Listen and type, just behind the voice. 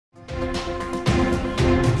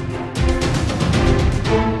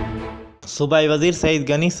صوبائي وزير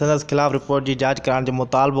سعيد غني سندس خلاف رپورٽ جي جاچ ڪرائڻ جو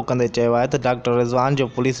مطالبو ڪندي چيو آهي ته ڊاڪٽر رضوان جو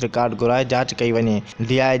پوليس رڪارڊ گهرائي جاچ ڪئي وڃي.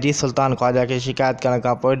 DIG سلطان خواجه کي شڪايت ڪرڻ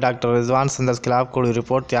کان پوءِ ڊاڪٽر رضوان سندس خلاف ڪوڙي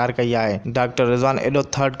رپورٽ تيار ڪئي آهي. ڊاڪٽر رضوان ايڏو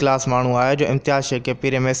ٿرڊ ڪلاس ماڻهو آهي جو امتياز شيخ کي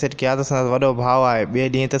پيري میسج کيا ته سندس وڏو ڀاءُ آهي. ٻئي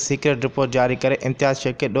ڏينهن تي سيڪريٽ رپورٽ جاري ڪري امتياز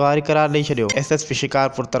شيخ کي ڏوهاري قرار ڏئي ڇڏيو. SSP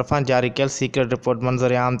شڪارپور طرفان جاري ڪيل سيڪريٽ رپورٽ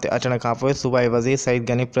منظر عام تي اچڻ کان پوءِ صوبائي وزير سعيد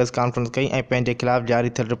غني پريس کانفرنس ڪئي ۽ پنهنجي خلاف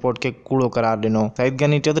جاري ٿيل رپورٽ کي ڪوڙو قرار ڏنو. سعيد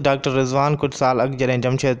غني چيو ته ڊاڪٽر رضوان ڪجهه سال اڳ جڏهن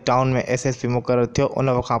جمشيد ٽاؤن ۾ SSP مقرر ٿيو ان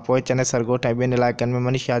کان پوءِ چني سرگوٺ ۽ ٻين علائقن ۾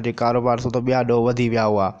 منشيات جي ڪاروبار سوتو ٻيا ڏوه وڌي ويا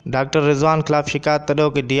هئا. ڊاڪٽر رضوان خلاف شڪايت تڏو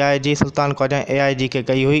کہ DIG سلطان خواجه AIG کي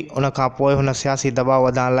ڪئي هئي. ان کان پوءِ هن سياسي دٻاءُ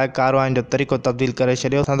وڌائڻ لاءِ ڪارروائين جو طريقو تبديل ڪري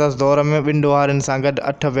ڇڏيو. سندس دور ۾ ٻن ڏوهارين سان گڏ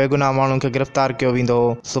 8 بيگناهه ماڻهن کي گرفتار ڪيو ويندو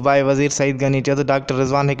هو. صوبائي وزير سعيد غني چيو ته ڊاڪٽر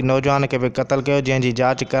رضوان هڪ نوجوان کي به قتل ڪيو جنهن جي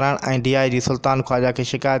جاچ ڪرائڻ ۽ DIG سلطان خواجه کي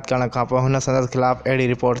شڪايت ڪرڻ کان پوءِ هن سندس خلاف اهڙي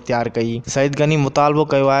رپورٽ تيار ڪئي. سعيد غني مطالبو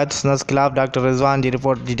ڪيو آهي ته سندس خلاف ڊاڪٽر رضوان جي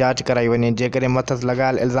رپورٽ جي جاچ ڪرائي وڃي. جيڪڏهن مٿس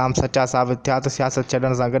لڳايل الزام سچا ثابت ٿيا ته سياست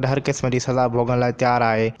ڇڏڻ سان گڏ هر قسم جي سزا ڀوڳڻ لاءِ تيار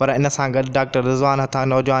آهي. پر ان سان گڏ ڊاڪٽر رضوان هٿان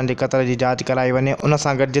نوجوان جي قتل جي جاچ ڪرائي وڃي. ان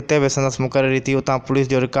سان گڏ جتي به سندس مقرري ٿي اتان پوليس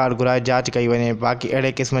جو رڪارڊ گهرائي جاچ ڪئي وڃي. باقي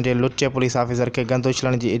اهڙي قسم جي لچي پوليس آفيسر کي گند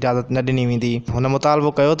اڇلڻ جي اجازت نه ڏني ويندي. هن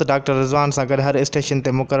مطالبو ڪيو ته ڊاڪٽر رضوان سان گڏ هر اسٽيشن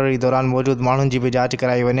تي مقرري دوران موجود ماڻهن جي به جاچ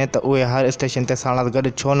ڪرائي وڃي ته اهي هر اسٽيشن تي ساڻس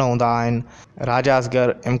گڏ ڇو نه هوندا آهن.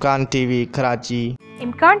 راجاسگر امڪان TV کراچي.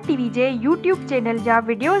 امڪان TV جي YouTube چينل جا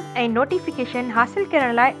ويڊيوز ۽ نوٽيفڪيشن حاصل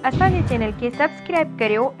ڪرڻ لاءِ اسان جي چينل کي سبسڪرائيب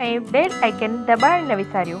ڪريو ۽ بيل آئيڪن دٻائڻ نه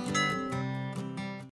وساريو.